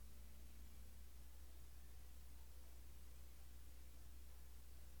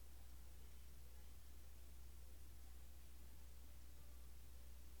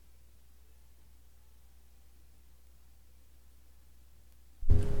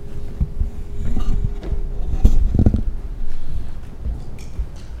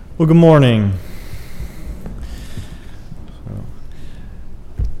Well, good morning.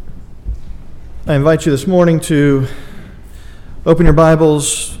 I invite you this morning to open your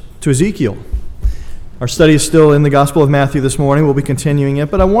Bibles to Ezekiel. Our study is still in the Gospel of Matthew this morning. We'll be continuing it,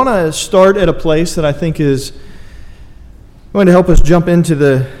 but I want to start at a place that I think is going to help us jump into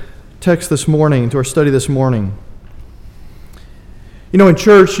the text this morning, to our study this morning. You know, in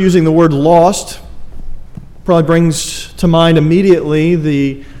church, using the word lost probably brings to mind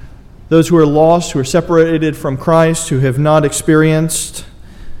immediately those who are lost, who are separated from Christ, who have not experienced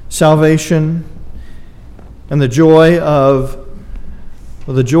salvation, and the joy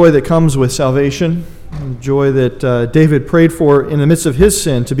that comes with salvation, the joy that David prayed for in the midst of his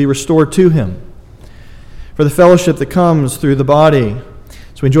sin to be restored to him, for the fellowship that comes through the body.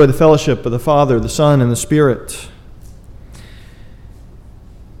 So we enjoy the fellowship of the Father, the Son, and the Spirit.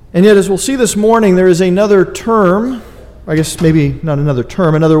 And yet, as we'll see this morning, there is another term, I guess maybe not another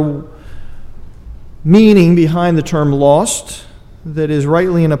term, another meaning behind the term lost that is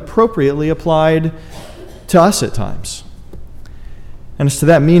rightly and appropriately applied to us at times. And it's to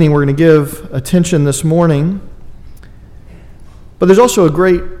that meaning we're going to give attention this morning. But there's also a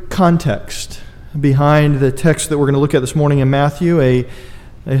great context behind the text that we're going to look at this morning in Matthew, a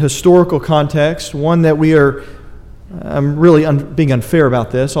historical context, one that I'm really being unfair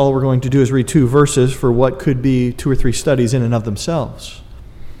about this. All we're going to do is read 2 verses for what could be 2 or 3 studies in and of themselves.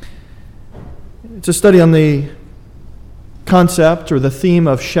 It's a study on the concept or the theme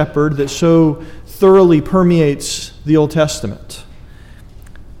of shepherd that so thoroughly permeates the Old Testament,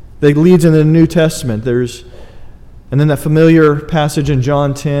 that leads into the New Testament. And then that familiar passage in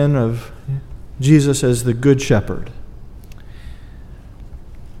John 10 of Jesus as the Good Shepherd.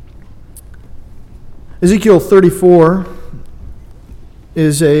 Ezekiel 34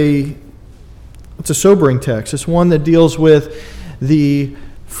 is a sobering text. It's one that deals with the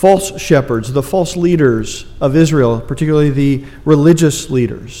false shepherds, the false leaders of Israel, particularly the religious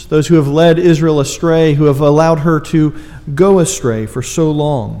leaders, those who have led Israel astray, who have allowed her to go astray for so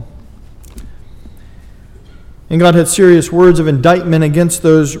long. And God had serious words of indictment against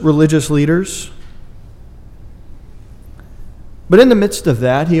those religious leaders. But in the midst of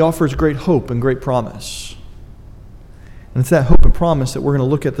that, he offers great hope and great promise. And it's that hope and promise that we're going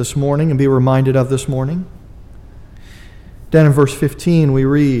to look at this morning and be reminded of this morning. Down in verse 15 we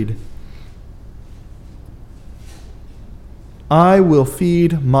read, "I will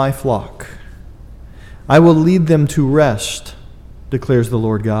feed my flock. I will lead them to rest, declares the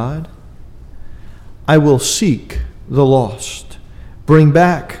Lord God. I will seek the lost, bring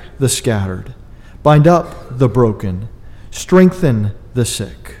back the scattered, bind up the broken, strengthen the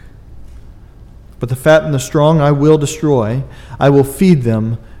sick. But the fat and the strong I will destroy. I will feed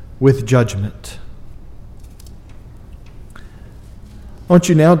them with judgment." I want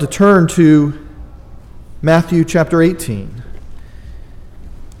you now to turn to Matthew chapter 18.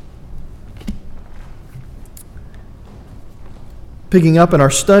 Picking up in our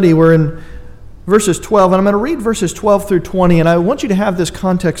study, we're in verses 12, and I'm going to read verses 12 through 20, and I want you to have this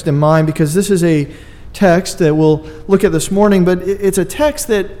context in mind because this is a text that we'll look at this morning, but it's a text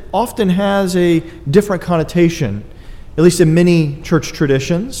that often has a different connotation, at least in many church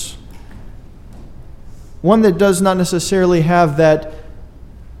traditions. One that does not necessarily have that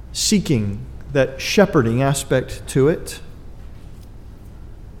seeking, that shepherding aspect to it.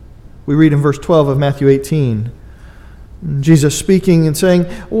 We read in verse 12 of Matthew 18, Jesus speaking and saying,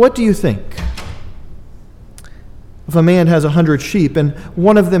 "What do you think? If a man has 100 sheep and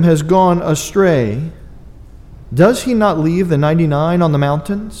one of them has gone astray, does he not leave the 99 on the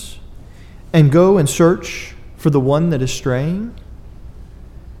mountains and go and search for the one that is straying?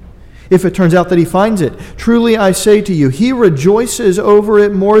 If it turns out that he finds it, truly I say to you, he rejoices over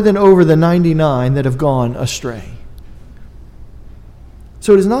it more than over the 99 that have gone astray.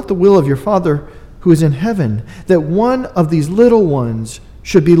 So it is not the will of your Father who is in heaven that one of these little ones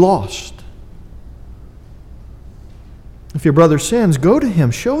should be lost. If your brother sins, go to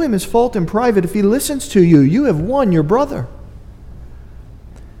him, show him his fault in private. If he listens to you, you have won your brother.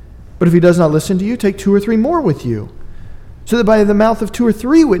 But if he does not listen to you, take 2 or 3 more with you, so that by the mouth of 2 or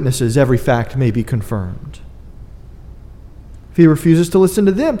 3 witnesses every fact may be confirmed. If he refuses to listen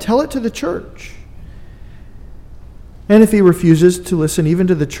to them, tell it to the church. And if he refuses to listen even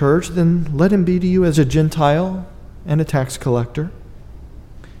to the church, then let him be to you as a Gentile and a tax collector.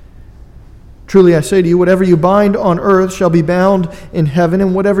 Truly I say to you, whatever you bind on earth shall be bound in heaven,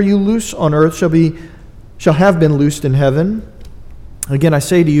 and whatever you loose on earth shall have been loosed in heaven. Again, I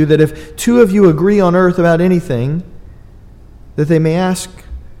say to you that if 2 of you agree on earth about anything, that they may ask,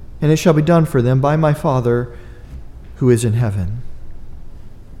 and it shall be done for them by my Father who is in heaven.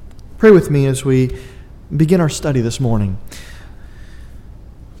 Pray with me as we begin our study this morning.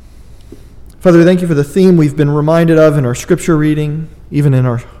 Father, we thank you for the theme we've been reminded of in our scripture reading, even in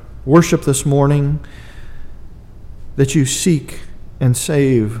our worship this morning, that you seek and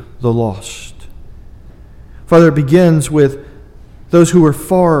save the lost. Father, it begins with those who are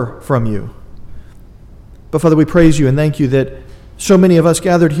far from you. But Father, we praise you and thank you that so many of us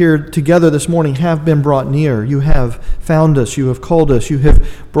gathered here together this morning have been brought near. You have found us, you have called us, you have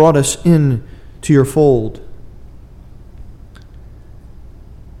brought us in to your fold.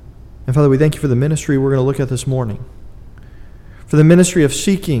 And Father, we thank you for the ministry we're going to look at this morning. For the ministry of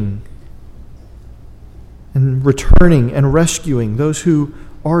seeking and returning and rescuing those who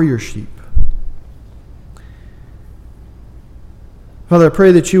are your sheep. Father, I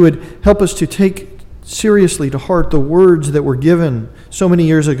pray that you would help us to take seriously to heart the words that were given so many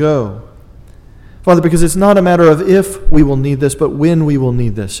years ago. Father, because it's not a matter of if we will need this, but when we will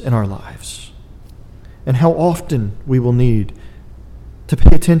need this in our lives. And how often we will need to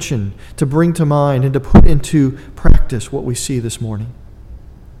pay attention, to bring to mind, and to put into practice what we see this morning.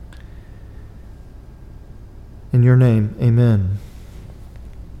 In your name, amen.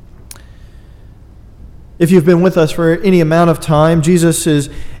 If you've been with us for any amount of time, Jesus is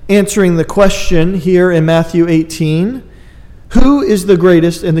answering the question here in Matthew 18, who is the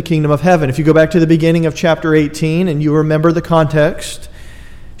greatest in the kingdom of heaven? If you go back to the beginning of chapter 18 and you remember the context,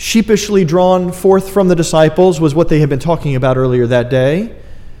 sheepishly drawn forth from the disciples was what they had been talking about earlier that day.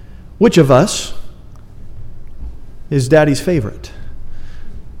 Which of us is Daddy's favorite?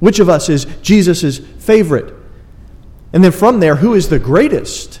 Which of us is Jesus' favorite? And then from there, who is the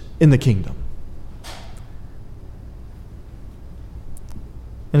greatest in the kingdom?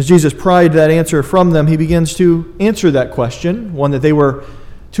 And as Jesus pried that answer from them, he begins to answer that question, one that they were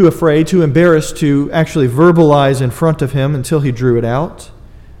too afraid, too embarrassed to actually verbalize in front of him until he drew it out.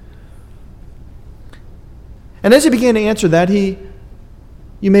 And as he began to answer that, he,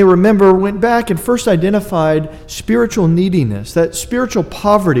 you may remember, went back and first identified spiritual neediness, that spiritual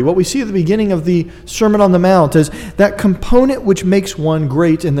poverty, what we see at the beginning of the Sermon on the Mount as that component which makes one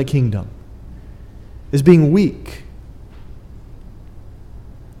great in the kingdom, is being weak.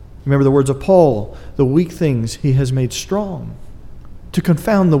 Remember the words of Paul, the weak things he has made strong to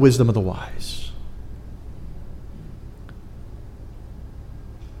confound the wisdom of the wise.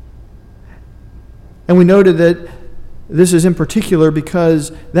 And we noted that this is in particular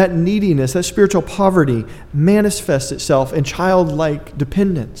because that neediness, that spiritual poverty, manifests itself in childlike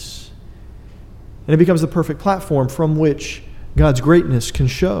dependence. And it becomes the perfect platform from which God's greatness can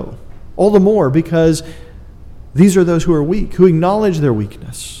show. All the more because these are those who are weak, who acknowledge their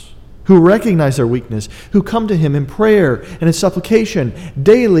weakness, who recognize their weakness, who come to him in prayer and in supplication,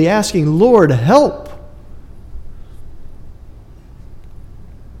 daily asking, Lord, help.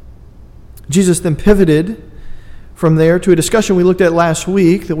 Jesus then pivoted from there to a discussion we looked at last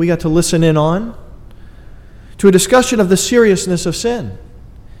week that we got to listen in on, to a discussion of the seriousness of sin.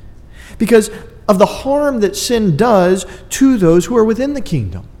 Because of the harm that sin does to those who are within the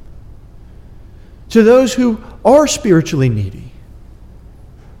kingdom, to those who are spiritually needy.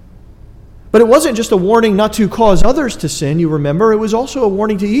 But it wasn't just a warning not to cause others to sin, you remember. It was also a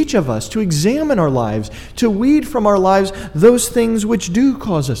warning to each of us to examine our lives, to weed from our lives those things which do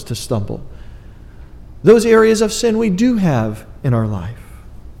cause us to stumble. Those areas of sin we do have in our life.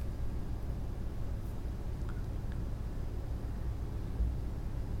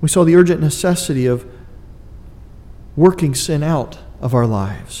 We saw the urgent necessity of working sin out of our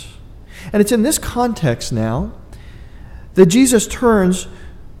lives. And it's in this context now that Jesus turns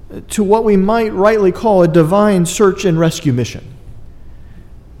to what we might rightly call a divine search and rescue mission.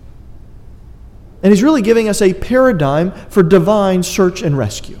 And he's really giving us a paradigm for divine search and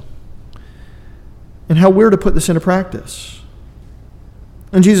rescue, and how we're to put this into practice.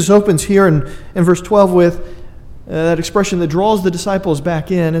 And Jesus opens here in verse 12 with that expression that draws the disciples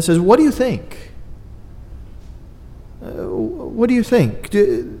back in and says, what do you think? What do you think?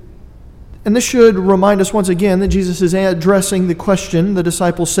 And this should remind us once again that Jesus is addressing the question the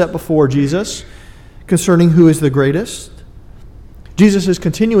disciples set before Jesus concerning who is the greatest. Jesus is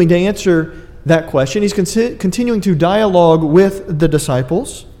continuing to answer that question. He's continuing to dialogue with the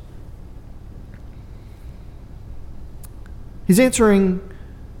disciples. He's answering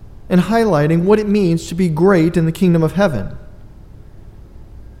and highlighting what it means to be great in the kingdom of heaven.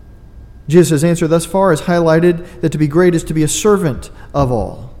 Jesus' answer thus far has highlighted that to be great is to be a servant of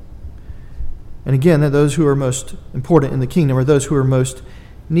all. And again, that those who are most important in the kingdom are those who are most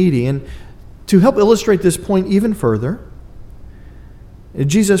needy. And to help illustrate this point even further,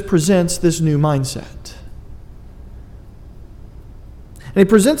 Jesus presents this new mindset. And he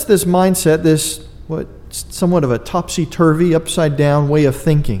presents this mindset, this somewhat of a topsy-turvy, upside-down way of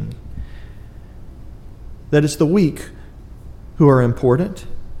thinking. That it's the weak who are important.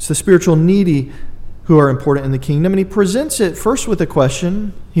 It's the spiritual needy who are important in the kingdom. And he presents it first with a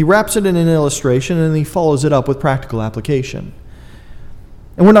question. He wraps it in an illustration, and then he follows it up with practical application.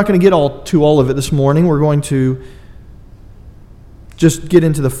 And we're not going to get to all of it this morning. We're going to just get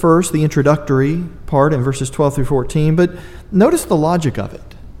into the introductory part in verses 12 through 14. But notice the logic of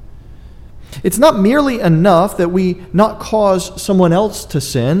it. It's not merely enough that we not cause someone else to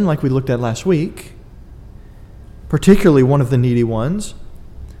sin, like we looked at last week, particularly one of the needy ones.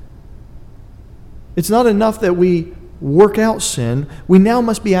 It's not enough that we work out sin. We now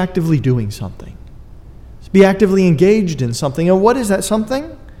must be actively doing something. Be actively engaged in something. And what is that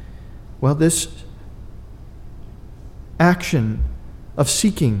something? Well, this action of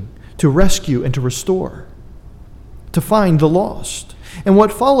seeking to rescue and to restore, to find the lost. And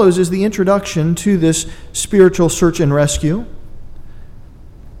what follows is the introduction to this spiritual search and rescue.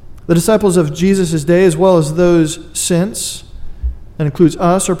 The disciples of Jesus' day, as well as those since, that includes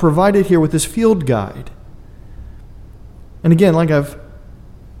us, are provided here with this field guide. And again, like I've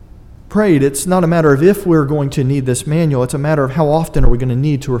prayed, it's not a matter of if we're going to need this manual, it's a matter of how often are we going to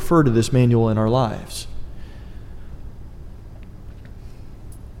need to refer to this manual in our lives.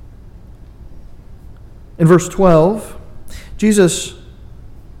 In verse 12, Jesus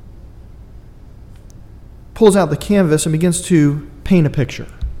pulls out the canvas and begins to paint a picture.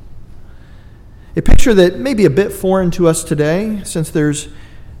 A picture that may be a bit foreign to us today, since there's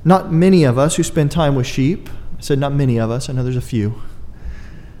not many of us who spend time with sheep. I said not many of us, I know there's a few.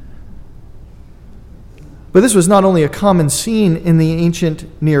 But this was not only a common scene in the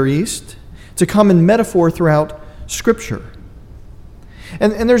ancient Near East, it's a common metaphor throughout Scripture.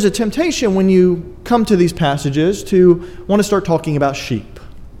 And there's a temptation when you come to these passages to want to start talking about sheep,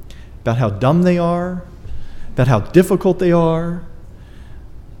 about how dumb they are, about how difficult they are.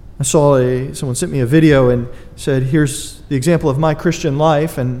 I saw someone sent me a video and said, here's the example of my Christian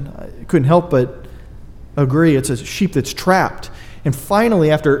life, and I couldn't help but agree. It's a sheep that's trapped. And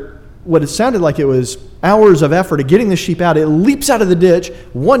finally, after what it sounded like it was hours of effort of getting the sheep out, it leaps out of the ditch,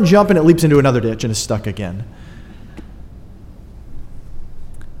 one jump, and it leaps into another ditch and is stuck again.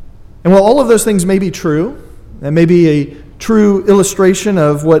 And while all of those things may be true, that may be a true illustration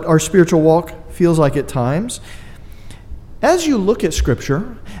of what our spiritual walk feels like at times, as you look at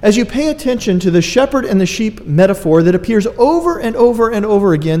Scripture, as you pay attention to the shepherd and the sheep metaphor that appears over and over and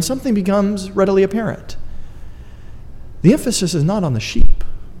over again, something becomes readily apparent. The emphasis is not on the sheep.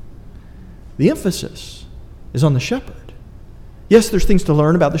 The emphasis is on the shepherd. Yes, there's things to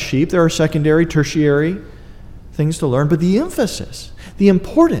learn about the sheep. There are secondary, tertiary things to learn. But the emphasis, the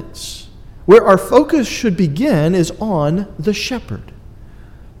importance, where our focus should begin is on the shepherd.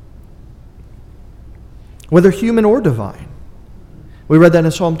 Whether human or divine. We read that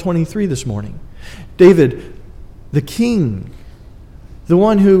in Psalm 23 this morning. David, the king, the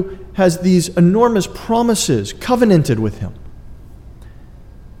one who has these enormous promises covenanted with him,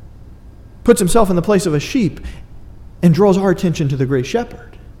 puts himself in the place of a sheep and draws our attention to the great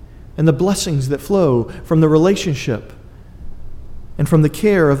shepherd and the blessings that flow from the relationship and from the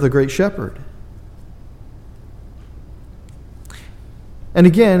care of the great shepherd. And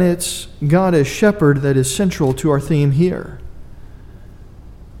again, it's God as shepherd that is central to our theme here.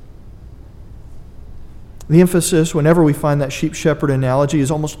 The emphasis, whenever we find that sheep-shepherd analogy, is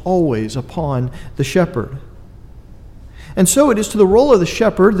almost always upon the shepherd. And so it is to the role of the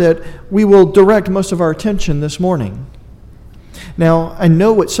shepherd that we will direct most of our attention this morning. Now, I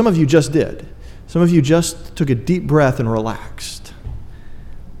know what some of you just did. Some of you just took a deep breath and relaxed.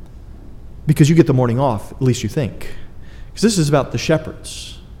 Because you get the morning off, at least you think. Because this is about the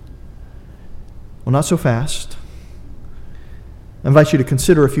shepherds. Well, not so fast. I invite you to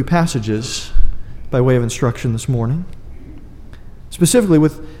consider a few passages by way of instruction this morning, specifically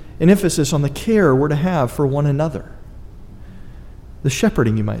with an emphasis on the care we're to have for one another. The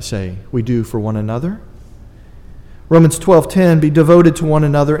shepherding, you might say, we do for one another. Romans 12:10, be devoted to one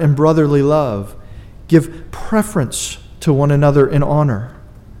another in brotherly love. Give preference to one another in honor.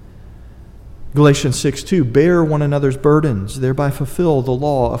 Galatians 6:2, bear one another's burdens, thereby fulfill the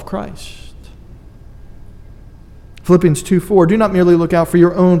law of Christ. Philippians 2:4, do not merely look out for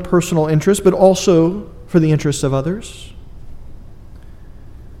your own personal interests, but also for the interests of others.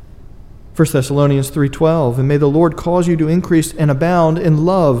 1 Thessalonians 3:12, and may the Lord cause you to increase and abound in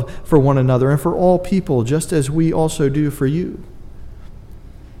love for one another and for all people, just as we also do for you.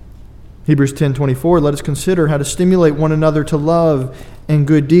 Hebrews 10:24, let us consider how to stimulate one another to love and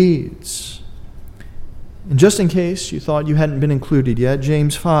good deeds. And just in case you thought you hadn't been included yet,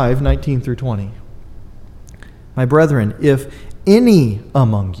 James 5:19 through 20. My brethren, if any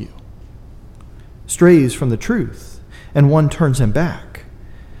among you strays from the truth, and one turns him back,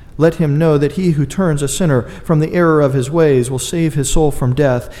 let him know that he who turns a sinner from the error of his ways will save his soul from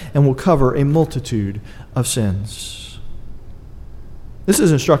death and will cover a multitude of sins. This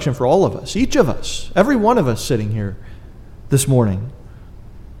is instruction for all of us, each of us, every one of us sitting here this morning.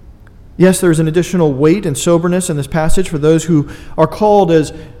 Yes, there's an additional weight and soberness in this passage for those who are called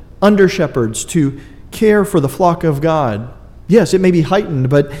as under-shepherds to care for the flock of God. Yes, it may be heightened,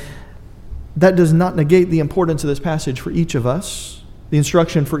 but that does not negate the importance of this passage for each of us, the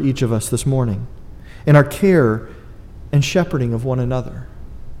instruction for each of us this morning, in our care and shepherding of one another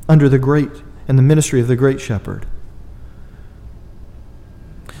under the great and the ministry of the great shepherd.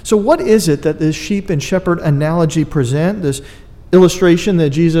 So what is it that this sheep and shepherd analogy present, this illustration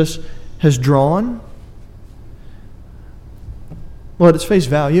that Jesus has drawn? Well, at its face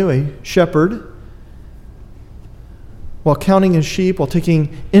value, a shepherd, while counting his sheep, while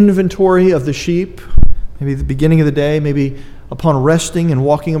taking inventory of the sheep, maybe at the beginning of the day, maybe upon resting and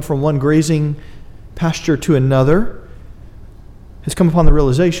walking them from one grazing pasture to another, has come upon the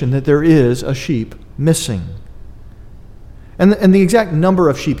realization that there is a sheep missing. And the exact number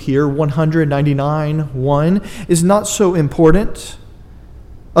of sheep here, 199, 1, is not so important,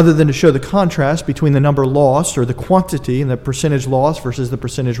 other than to show the contrast between the number lost, or the quantity and the percentage lost versus the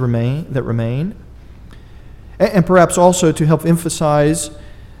percentage that remain. And perhaps also to help emphasize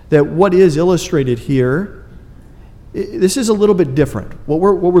that what is illustrated here, this is a little bit different. What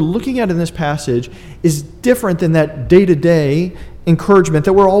we're looking at in this passage is different than that day-to-day encouragement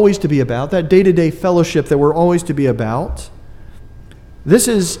that we're always to be about, that day-to-day fellowship that we're always to be about. This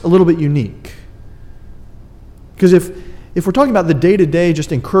is a little bit unique. Because if we're talking about the day-to-day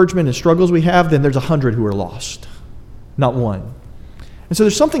just encouragement and struggles we have, then there's 100 who are lost, not one. And so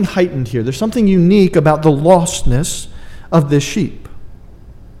there's something heightened here. There's something unique about the lostness of this sheep.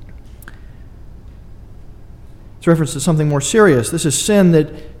 It's reference to something more serious. This is sin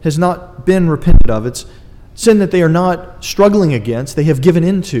that has not been repented of. It's sin that they are not struggling against. They have given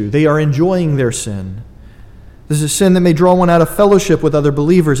into. They are enjoying their sin. This is sin that may draw one out of fellowship with other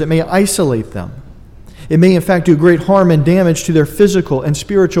believers. It may isolate them. It may, in fact, do great harm and damage to their physical and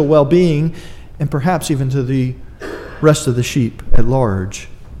spiritual well-being, and perhaps even to the rest of the sheep at large.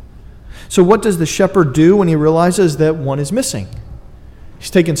 So what does the shepherd do when he realizes that one is missing?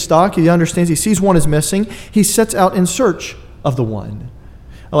 He's taken stock. He understands. He sees one is missing. He sets out in search of the one.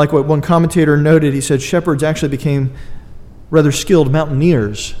 I like what one commentator noted. He said shepherds actually became rather skilled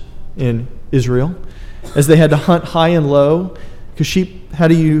mountaineers in Israel, as they had to hunt high and low, because sheep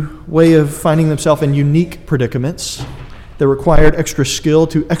had a way of finding themselves in unique predicaments that required extra skill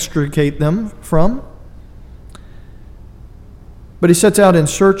to extricate them from. But he sets out in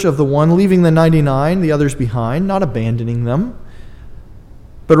search of the one, leaving the 99, the others behind, not abandoning them,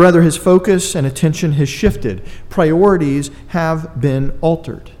 but rather his focus and attention has shifted. Priorities have been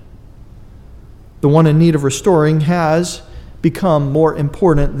altered. The one in need of restoring has become more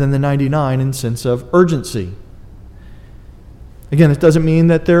important than the 99 in sense of urgency. Again, it doesn't mean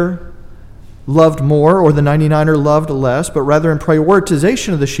that they're loved more or the 99 are loved less, but rather in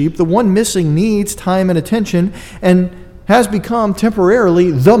prioritization of the sheep, the one missing needs time and attention and has become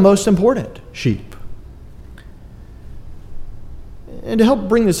temporarily the most important sheep. And to help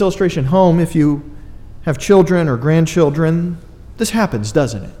bring this illustration home, if you have children or grandchildren, this happens,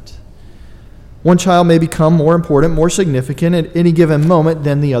 doesn't it? One child may become more important, more significant at any given moment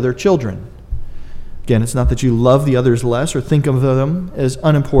than the other children. Again, it's not that you love the others less or think of them as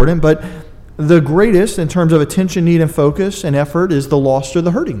unimportant, but the greatest in terms of attention, need, and focus and effort is the lost or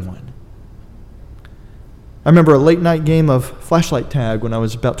the hurting one. I remember a late night game of flashlight tag when I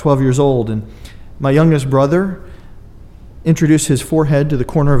was about 12 years old, and my youngest brother introduced his forehead to the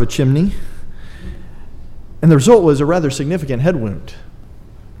corner of a chimney, and the result was a rather significant head wound.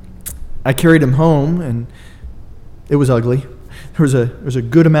 I carried him home, and it was ugly. There was a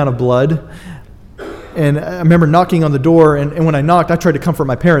good amount of blood. And I remember knocking on the door, and when I knocked, I tried to comfort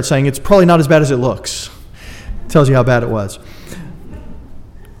my parents, saying, it's probably not as bad as it looks. Tells you how bad it was.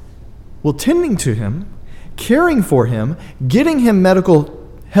 Well, tending to him, caring for him, getting him medical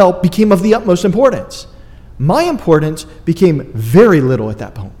help became of the utmost importance. My importance became very little at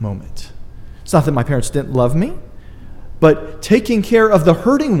that moment. It's not that my parents didn't love me, but taking care of the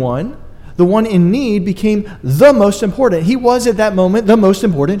hurting one, the one in need, became the most important. He was at that moment the most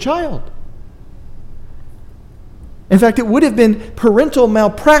important child. In fact, it would have been parental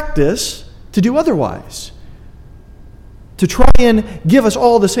malpractice to do otherwise, to try and give us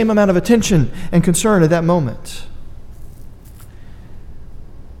all the same amount of attention and concern at that moment.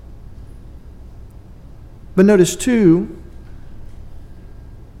 But notice too,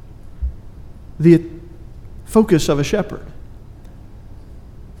 the focus of a shepherd.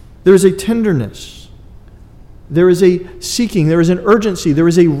 There is a tenderness. There is a seeking. There is an urgency. There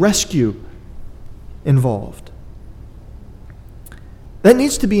is a rescue involved. That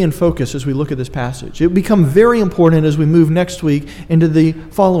needs to be in focus as we look at this passage. It will become very important as we move next week into the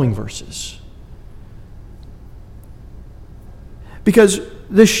following verses. Because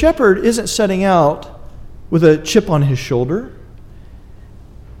the shepherd isn't setting out with a chip on his shoulder.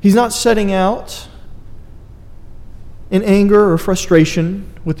 He's not setting out in anger or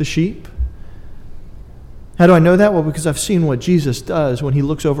frustration with the sheep. How do I know that? Well, because I've seen what Jesus does when he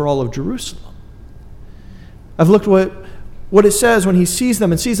looks over all of Jerusalem. I've looked what it says when he sees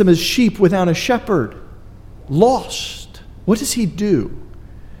them and sees them as sheep without a shepherd, lost. What does he do?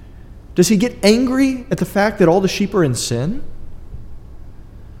 Does he get angry at the fact that all the sheep are in sin?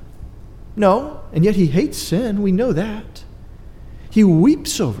 No, and yet he hates sin. We know that. He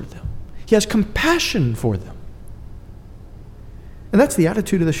weeps over them. He has compassion for them. And that's the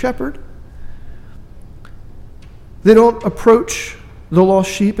attitude of the shepherd. They don't approach the lost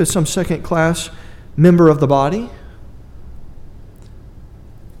sheep as some second-class member of the body.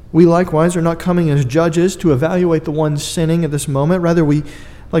 We likewise are not coming as judges to evaluate the one sinning at this moment. Rather, we,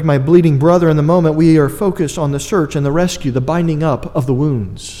 like my bleeding brother in the moment, we are focused on the search and the rescue, the binding up of the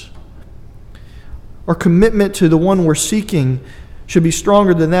wounds. Our commitment to the one we're seeking should be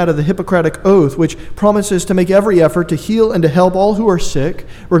stronger than that of the Hippocratic Oath, which promises to make every effort to heal and to help all who are sick,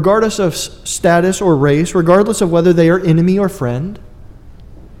 regardless of status or race, regardless of whether they are enemy or friend.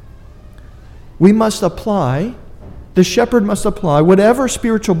 We must apply, the shepherd must apply whatever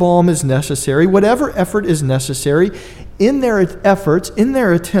spiritual balm is necessary, whatever effort is necessary in their efforts, in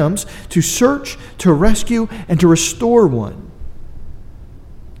their attempts to search, to rescue, and to restore one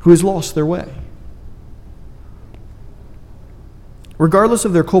who has lost their way. Regardless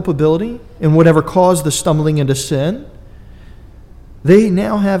of their culpability and whatever caused the stumbling into sin, they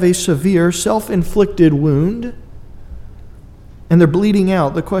now have a severe self-inflicted wound and they're bleeding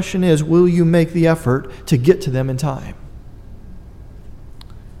out. The question is, will you make the effort to get to them in time?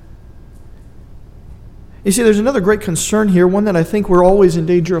 You see, there's another great concern here, one that I think we're always in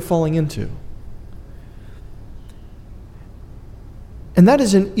danger of falling into. And that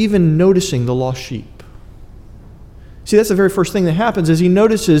is in even noticing the lost sheep. See, that's the very first thing that happens is he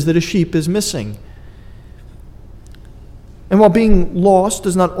notices that a sheep is missing. And while being lost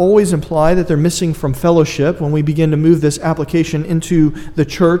does not always imply that they're missing from fellowship, when we begin to move this application into the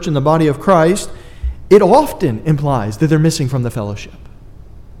church and the body of Christ, it often implies that they're missing from the fellowship.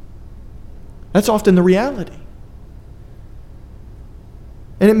 That's often the reality.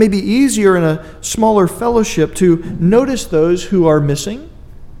 And it may be easier in a smaller fellowship to notice those who are missing,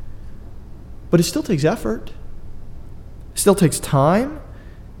 but it still takes effort. It still takes time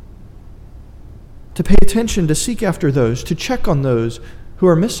to pay attention, to seek after those, to check on those who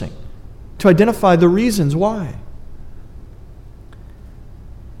are missing, to identify the reasons why.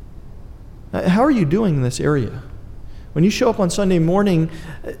 How are you doing in this area? When you show up on Sunday morning,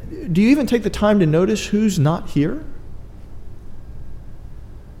 do you even take the time to notice who's not here?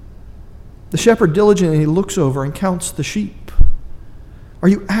 The shepherd diligently looks over and counts the sheep. Are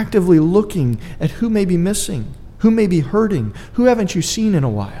you actively looking at who may be missing? Who may be hurting? Who haven't you seen in a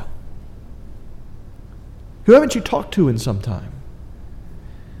while? Who haven't you talked to in some time?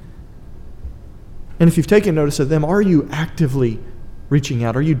 And if you've taken notice of them, are you actively reaching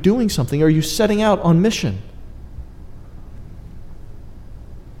out? Are you doing something? Are you setting out on mission?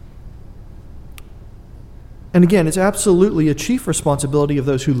 And again, it's absolutely a chief responsibility of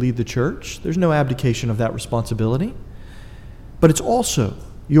those who lead the church. There's no abdication of that responsibility. But it's also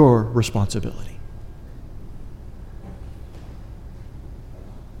your responsibility.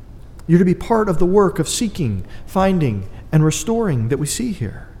 You're to be part of the work of seeking, finding, and restoring that we see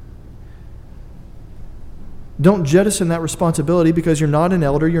here. Don't jettison that responsibility because you're not an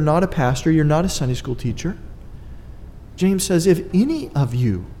elder, you're not a pastor, you're not a Sunday school teacher. James says, if any of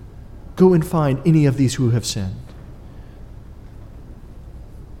you go and find any of these who have sinned.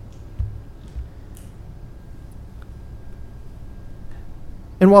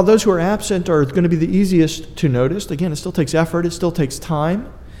 And while those who are absent are going to be the easiest to notice, again, it still takes effort, it still takes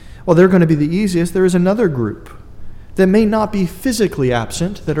time. While they're going to be the easiest, there is another group that may not be physically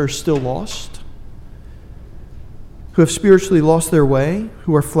absent, that are still lost, who have spiritually lost their way,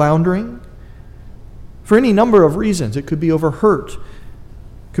 who are floundering, for any number of reasons. It could be over hurt, it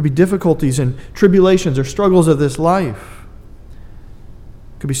could be difficulties and tribulations or struggles of this life.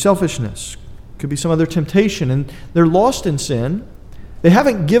 could be selfishness, could be some other temptation, and they're lost in sin. They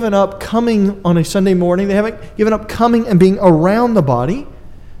haven't given up coming on a Sunday morning. They haven't given up coming and being around the body,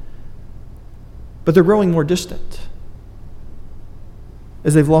 but they're growing more distant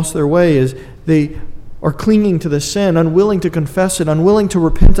as they've lost their way, as they are clinging to the sin, unwilling to confess it, unwilling to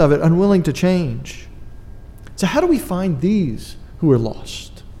repent of it, unwilling to change. So how do we find these who are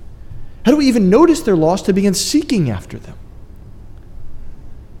lost? How do we even notice they're lost to begin seeking after them?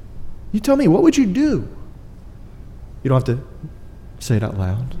 You tell me, what would you do? You don't have to say it out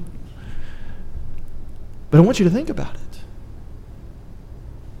loud. But I want you to think about it.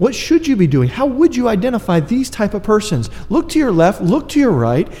 What should you be doing? How would you identify these type of persons? Look to your left, look to your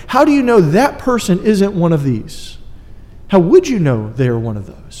right. How do you know that person isn't one of these? How would you know they are one of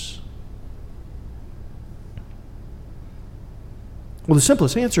those? Well, the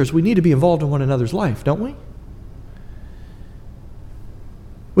simplest answer is we need to be involved in one another's life, don't we?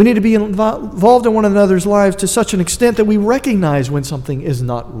 We need to be involved in one another's lives to such an extent that we recognize when something is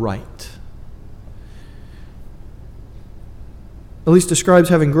not right. Elise describes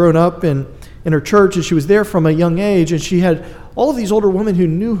having grown up in her church, and she was there from a young age, and she had all of these older women who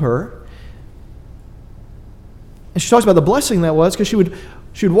knew her. And she talks about the blessing that was, because she would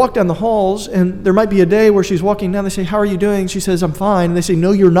walk down the halls, and there might be a day where she's walking down. They say, "How are you doing?" She says, "I'm fine." And they say,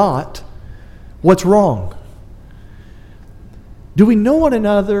 "No, you're not. What's wrong?" Do we know one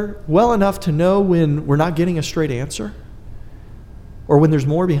another well enough to know when we're not getting a straight answer? Or when there's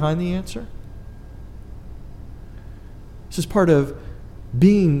more behind the answer? This is part of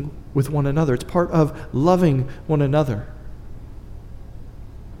being with one another. It's part of loving one another.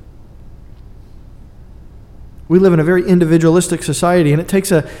 We live in a very individualistic society, and it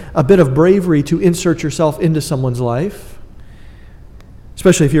takes a bit of bravery to insert yourself into someone's life,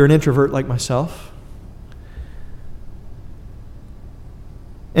 especially if you're an introvert like myself.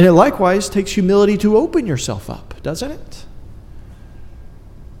 And it likewise takes humility to open yourself up, doesn't it?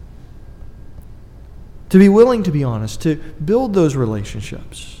 To be willing to be honest, to build those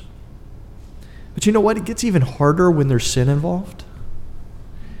relationships. But you know what? It gets even harder when there's sin involved.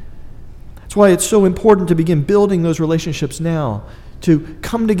 That's why it's so important to begin building those relationships now, to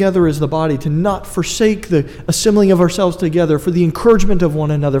come together as the body, to not forsake the assembling of ourselves together, for the encouragement of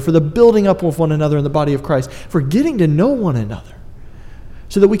one another, for the building up of one another in the body of Christ, for getting to know one another,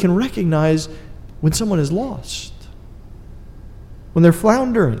 so that we can recognize when someone is lost, when they're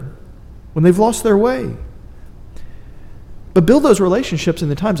floundering, when they've lost their way. But build those relationships in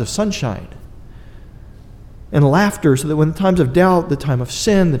the times of sunshine and laughter, so that when the times of doubt, the time of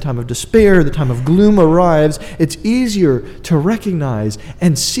sin, the time of despair, the time of gloom arrives, it's easier to recognize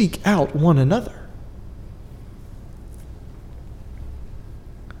and seek out one another.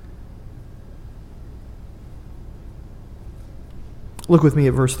 Look with me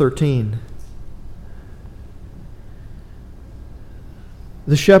at verse 13.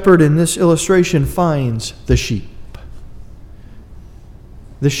 The shepherd in this illustration finds the sheep.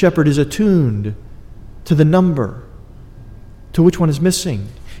 The shepherd is attuned to the number, to which one is missing.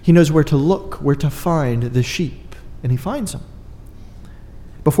 He knows where to look, where to find the sheep, and he finds them.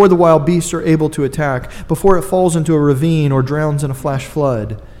 Before the wild beasts are able to attack, before it falls into a ravine or drowns in a flash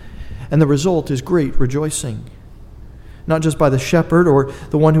flood. And the result is great rejoicing. Not just by the shepherd or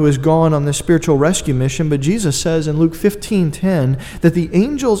the one who has gone on this spiritual rescue mission, but Jesus says in Luke 15:10 that the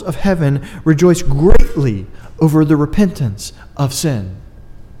angels of heaven rejoice greatly over the repentance of sin.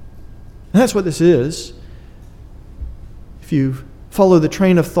 And that's what this is. If you follow the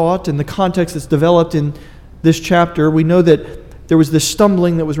train of thought and the context that's developed in this chapter, we know that there was this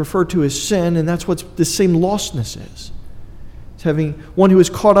stumbling that was referred to as sin, and that's what this same lostness is. It's having one who is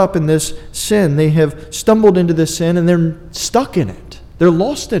caught up in this sin. They have stumbled into this sin and they're stuck in it. They're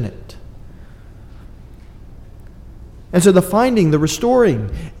lost in it. And so the finding, the restoring,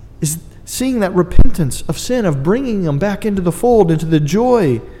 is seeing that repentance of sin, of bringing them back into the fold, into the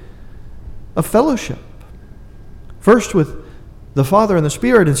joy of fellowship. First with the Father and the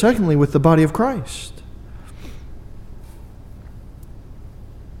Spirit, and secondly with the body of Christ.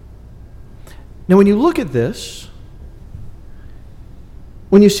 Now when you look at this,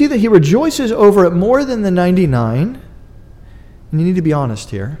 when you see that he rejoices over it more than the 99, and you need to be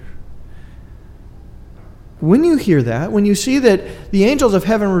honest here, when you hear that, when you see that the angels of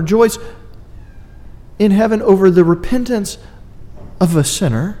heaven rejoice in heaven over the repentance of a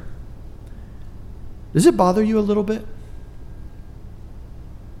sinner, does it bother you a little bit?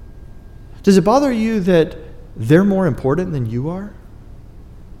 Does it bother you that they're more important than you are?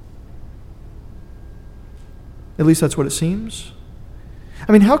 At least that's what it seems.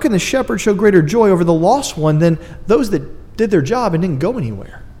 I mean, how can the shepherd show greater joy over the lost one than those that did their job and didn't go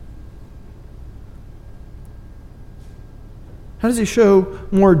anywhere? How does he show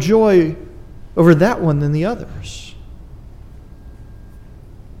more joy over that one than the others?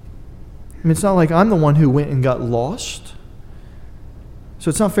 I mean, it's not like I'm the one who went and got lost. So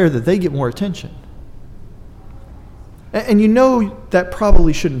it's not fair that they get more attention. And you know that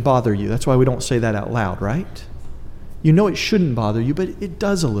probably shouldn't bother you. That's why we don't say that out loud, right? You know it shouldn't bother you, but it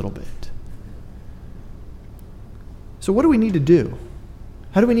does a little bit. So what do we need to do?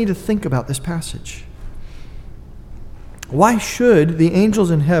 How do we need to think about this passage? Why should the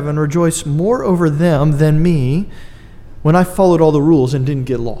angels in heaven rejoice more over them than me when I followed all the rules and didn't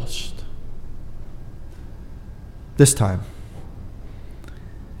get lost? This time.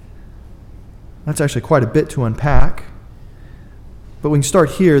 That's actually quite a bit to unpack. But we can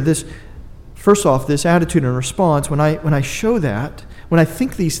start here. First off, this attitude and response, when I show that, when I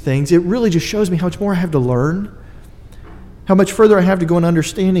think these things, it really just shows me how much more I have to learn, how much further I have to go in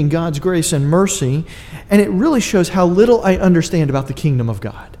understanding God's grace and mercy, and it really shows how little I understand about the kingdom of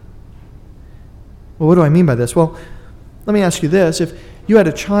God. Well, what do I mean by this? Well, let me ask you this. If you had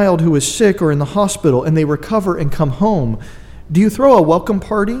a child who was sick or in the hospital and they recover and come home, do you throw a welcome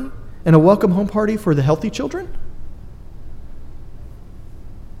party and a welcome home party for the healthy children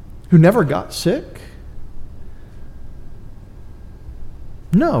who never got sick?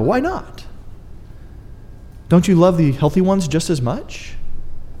 No, why not? Don't you love the healthy ones just as much?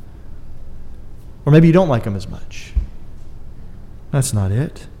 Or maybe you don't like them as much. That's not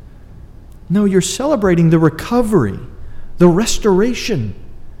it. No, you're celebrating the recovery, the restoration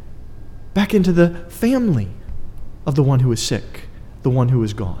back into the family of the one who is sick, the one who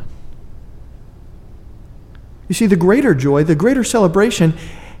is gone. You see, the greater joy, the greater celebration,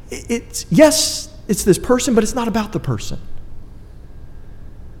 it's this person, but it's not about the person.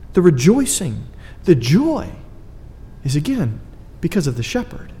 The rejoicing, the joy is again because of the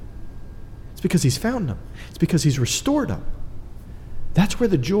shepherd. It's because he's found them. It's because he's restored them. That's where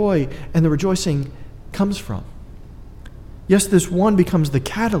the joy and the rejoicing comes from. Yes, this one becomes the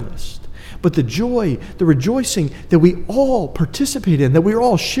catalyst, but the joy, the rejoicing that we all participate in, that we're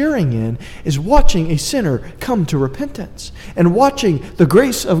all sharing in, is watching a sinner come to repentance and watching the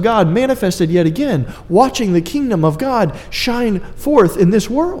grace of God manifested yet again, watching the kingdom of God shine forth in this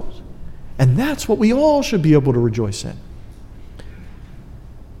world. And that's what we all should be able to rejoice in.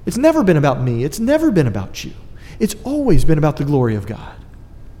 It's never been about me. It's never been about you. It's always been about the glory of God.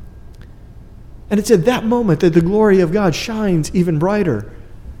 And it's at that moment that the glory of God shines even brighter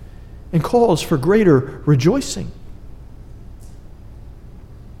and calls for greater rejoicing.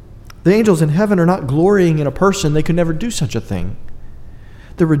 The angels in heaven are not glorying in a person. They could never do such a thing.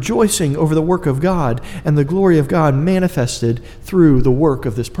 They're rejoicing over the work of God and the glory of God manifested through the work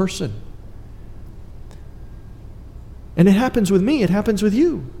of this person. And it happens with me. It happens with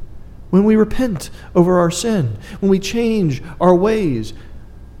you. When we repent over our sin, when we change our ways,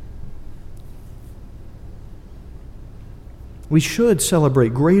 we should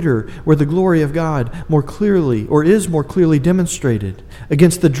celebrate greater where the glory of God more clearly, or is more clearly demonstrated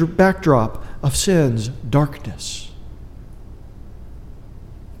against the backdrop of sin's darkness.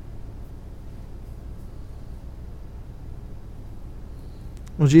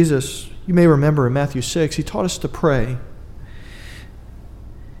 Well, Jesus, you may remember in Matthew 6, he taught us to pray.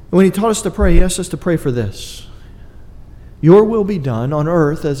 And when he taught us to pray, he asked us to pray for this: your will be done on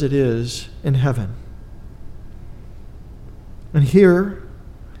earth as it is in heaven. And here,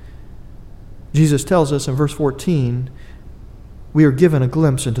 Jesus tells us in verse 14, we are given a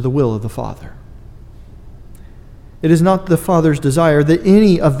glimpse into the will of the Father. It is not the Father's desire that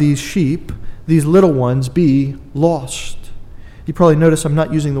any of these sheep, these little ones, be lost. You probably notice I'm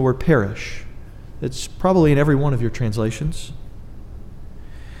not using the word perish. It's probably in every one of your translations.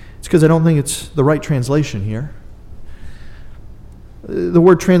 It's because I don't think it's the right translation here. The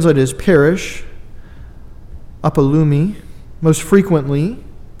word translated as perish, apolumi, most frequently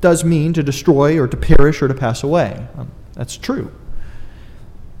does mean to destroy or to perish or to pass away. That's true.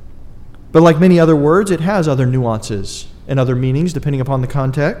 But like many other words, it has other nuances and other meanings depending upon the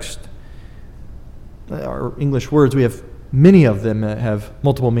context. Our English words, we have many of them that have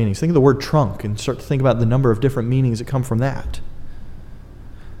multiple meanings. Think of the word trunk and start to think about the number of different meanings that come from that.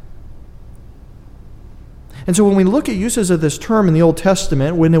 And so when we look at uses of this term in the Old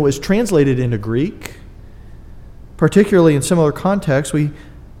Testament, when it was translated into Greek, particularly in similar contexts, we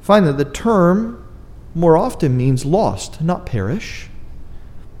find that the term more often means lost, not perish.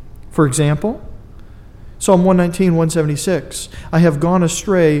 For example, Psalm 119, 176, I have gone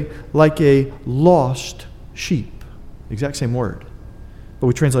astray like a lost sheep. Exact same word, but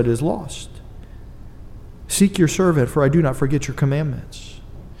we translate it as lost. Seek your servant, for I do not forget your commandments.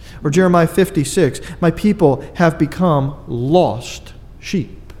 Or Jeremiah 56, my people have become lost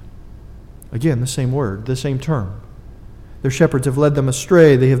sheep. Again, the same word, the same term. Their shepherds have led them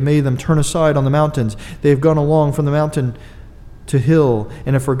astray. They have made them turn aside on the mountains. They have gone along from the mountain to hill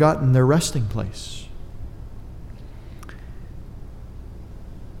and have forgotten their resting place.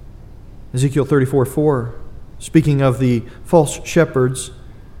 Ezekiel 34:4, speaking of the false shepherds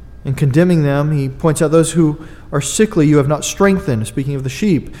and condemning them, he points out those who are sickly you have not strengthened, speaking of the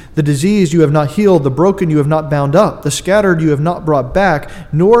sheep. The diseased you have not healed, the broken you have not bound up, the scattered you have not brought back,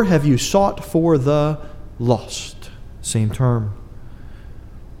 nor have you sought for the lost. Same term.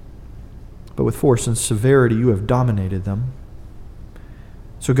 But with force and severity you have dominated them.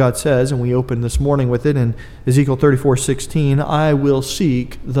 So God says, and we open this morning with it in Ezekiel 34:16, I will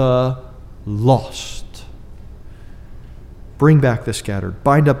seek the lost. Bring back the scattered,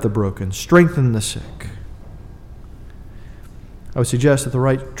 bind up the broken, strengthen the sick. I would suggest that the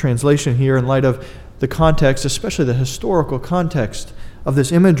right translation here, in light of the context, especially the historical context of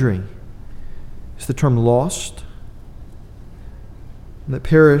this imagery, is the term lost. And that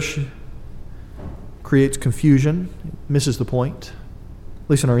perish creates confusion, misses the point,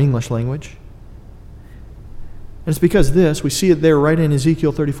 at least in our English language. And it's because we see it there right in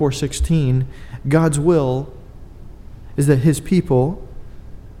Ezekiel 34:16, God's will is that his people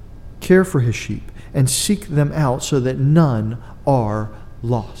care for his sheep and seek them out so that none are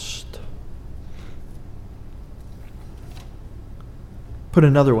lost. Put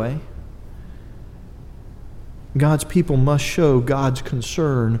another way, God's people must show God's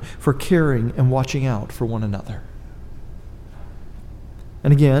concern for caring and watching out for one another.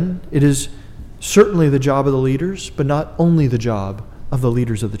 And again, it is certainly the job of the leaders, but not only the job of the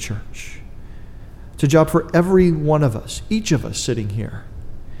leaders of the church. It's a job for every one of us, each of us sitting here.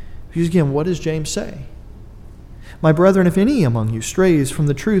 Because again, what does James say? My brethren, if any among you strays from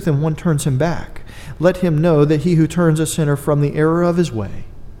the truth and one turns him back, let him know that he who turns a sinner from the error of his way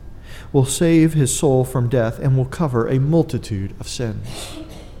will save his soul from death and will cover a multitude of sins.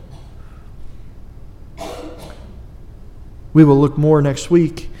 We will look more next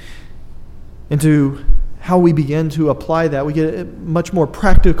week into how we begin to apply that. We get a much more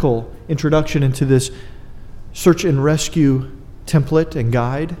practical introduction into this search and rescue template and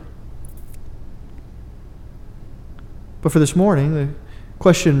guide. But for this morning, the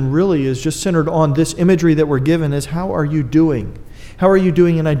question really is just centered on this imagery that we're given is, how are you doing? How are you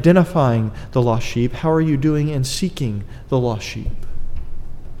doing in identifying the lost sheep? How are you doing in seeking the lost sheep?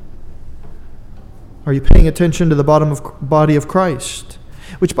 Are you paying attention to the body of Christ?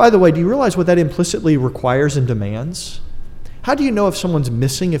 Which, by the way, do you realize what that implicitly requires and demands? How do you know if someone's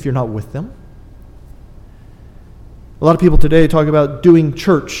missing if you're not with them? A lot of people today talk about doing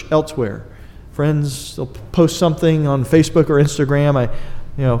church elsewhere. Friends, they'll post something on Facebook or Instagram,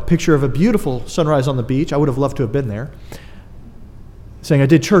 picture of a beautiful sunrise on the beach. I would have loved to have been there. Saying, I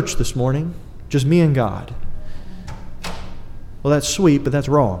did church this morning, just me and God. Well, that's sweet, but that's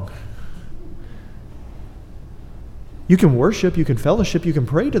wrong. You can worship, you can fellowship, you can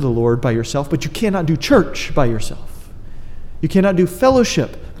pray to the Lord by yourself, but you cannot do church by yourself. You cannot do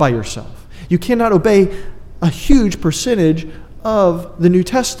fellowship by yourself. You cannot obey a huge percentage of the New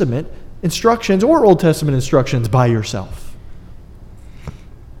Testament instructions or Old Testament instructions by yourself.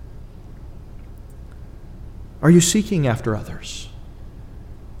 Are you seeking after others?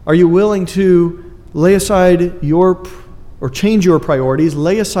 Are you willing to lay aside or change your priorities,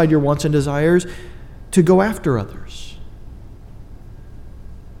 lay aside your wants and desires to go after others?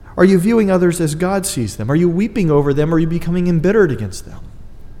 Are you viewing others as God sees them? Are you weeping over them? Or are you becoming embittered against them?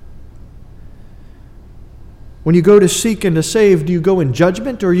 When you go to seek and to save, do you go in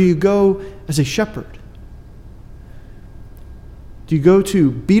judgment or do you go as a shepherd? Do you go to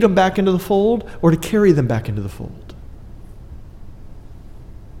beat them back into the fold or to carry them back into the fold?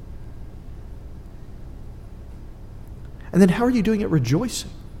 And then how are you doing it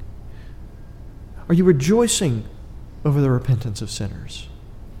rejoicing? Are you rejoicing over the repentance of sinners?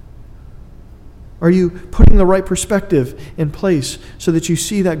 Are you putting the right perspective in place so that you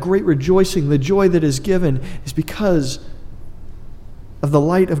see that great rejoicing, the joy that is given is because of the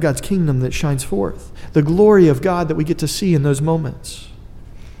light of God's kingdom that shines forth, the glory of God that we get to see in those moments?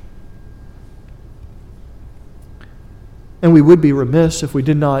 And we would be remiss if we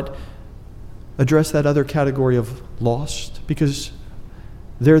did not address that other category of lost, because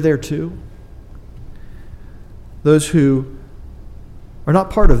they're there too. Those who are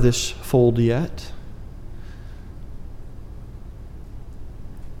not part of this fold yet.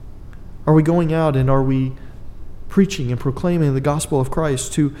 Are we going out and are we preaching and proclaiming the gospel of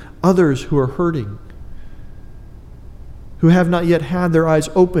Christ to others who are hurting, who have not yet had their eyes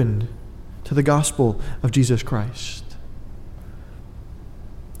opened to the gospel of Jesus Christ.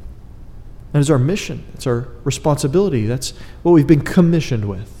 That is our mission. It's our responsibility. That's what we've been commissioned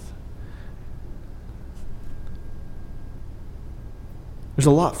with. There's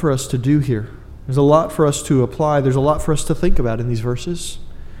a lot for us to do here. There's a lot for us to apply. There's a lot for us to think about in these verses.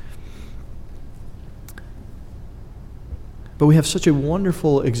 But we have such a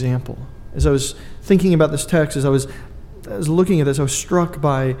wonderful example. As I was thinking about this text, as I was looking at this, I was struck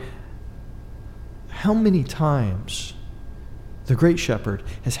by how many times the great shepherd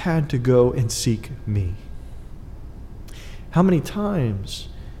has had to go and seek me. How many times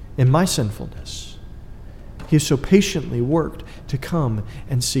in my sinfulness he has so patiently worked to come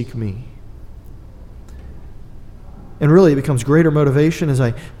and seek me. And really it becomes greater motivation as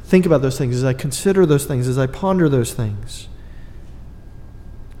I think about those things, as I consider those things, as I ponder those things.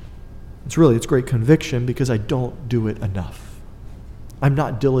 It's great conviction because I don't do it enough. I'm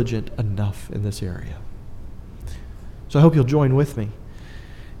not diligent enough in this area. So I hope you'll join with me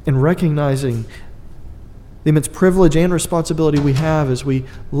in recognizing the immense privilege and responsibility we have as we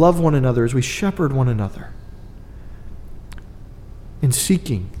love one another, as we shepherd one another, in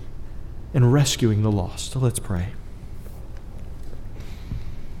seeking and rescuing the lost. So let's pray.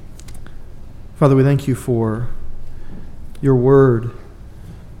 Father, we thank you for your word,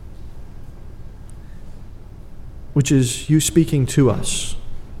 which is you speaking to us.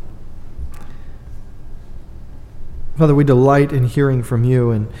 Father, we delight in hearing from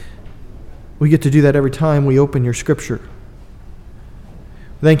you, and we get to do that every time we open your scripture.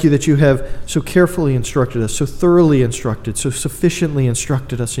 Thank you that you have so carefully instructed us, so thoroughly instructed, so sufficiently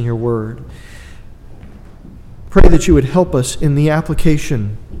instructed us in your word. Pray that you would help us in the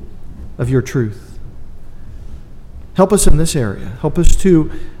application of your truth. Help us in this area. Help us to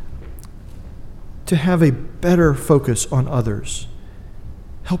have a better focus on others.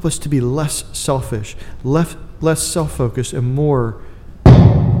 Help us to be less selfish, less self-focused, and more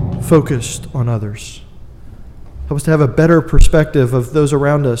focused on others. Help us to have a better perspective of those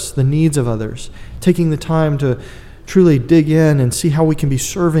around us, the needs of others, taking the time to truly dig in and see how we can be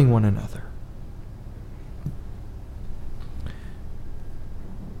serving one another.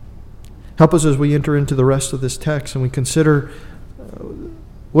 Help us as we enter into the rest of this text and we consider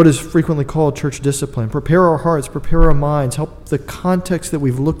what is frequently called church discipline. Prepare our hearts, prepare our minds. Help the context that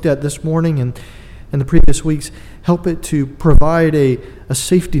we've looked at this morning and in the previous weeks, help it to provide a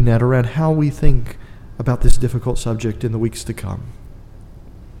safety net around how we think about this difficult subject in the weeks to come.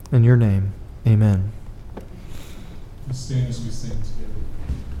 In your name, amen. Let's stand as we sing together.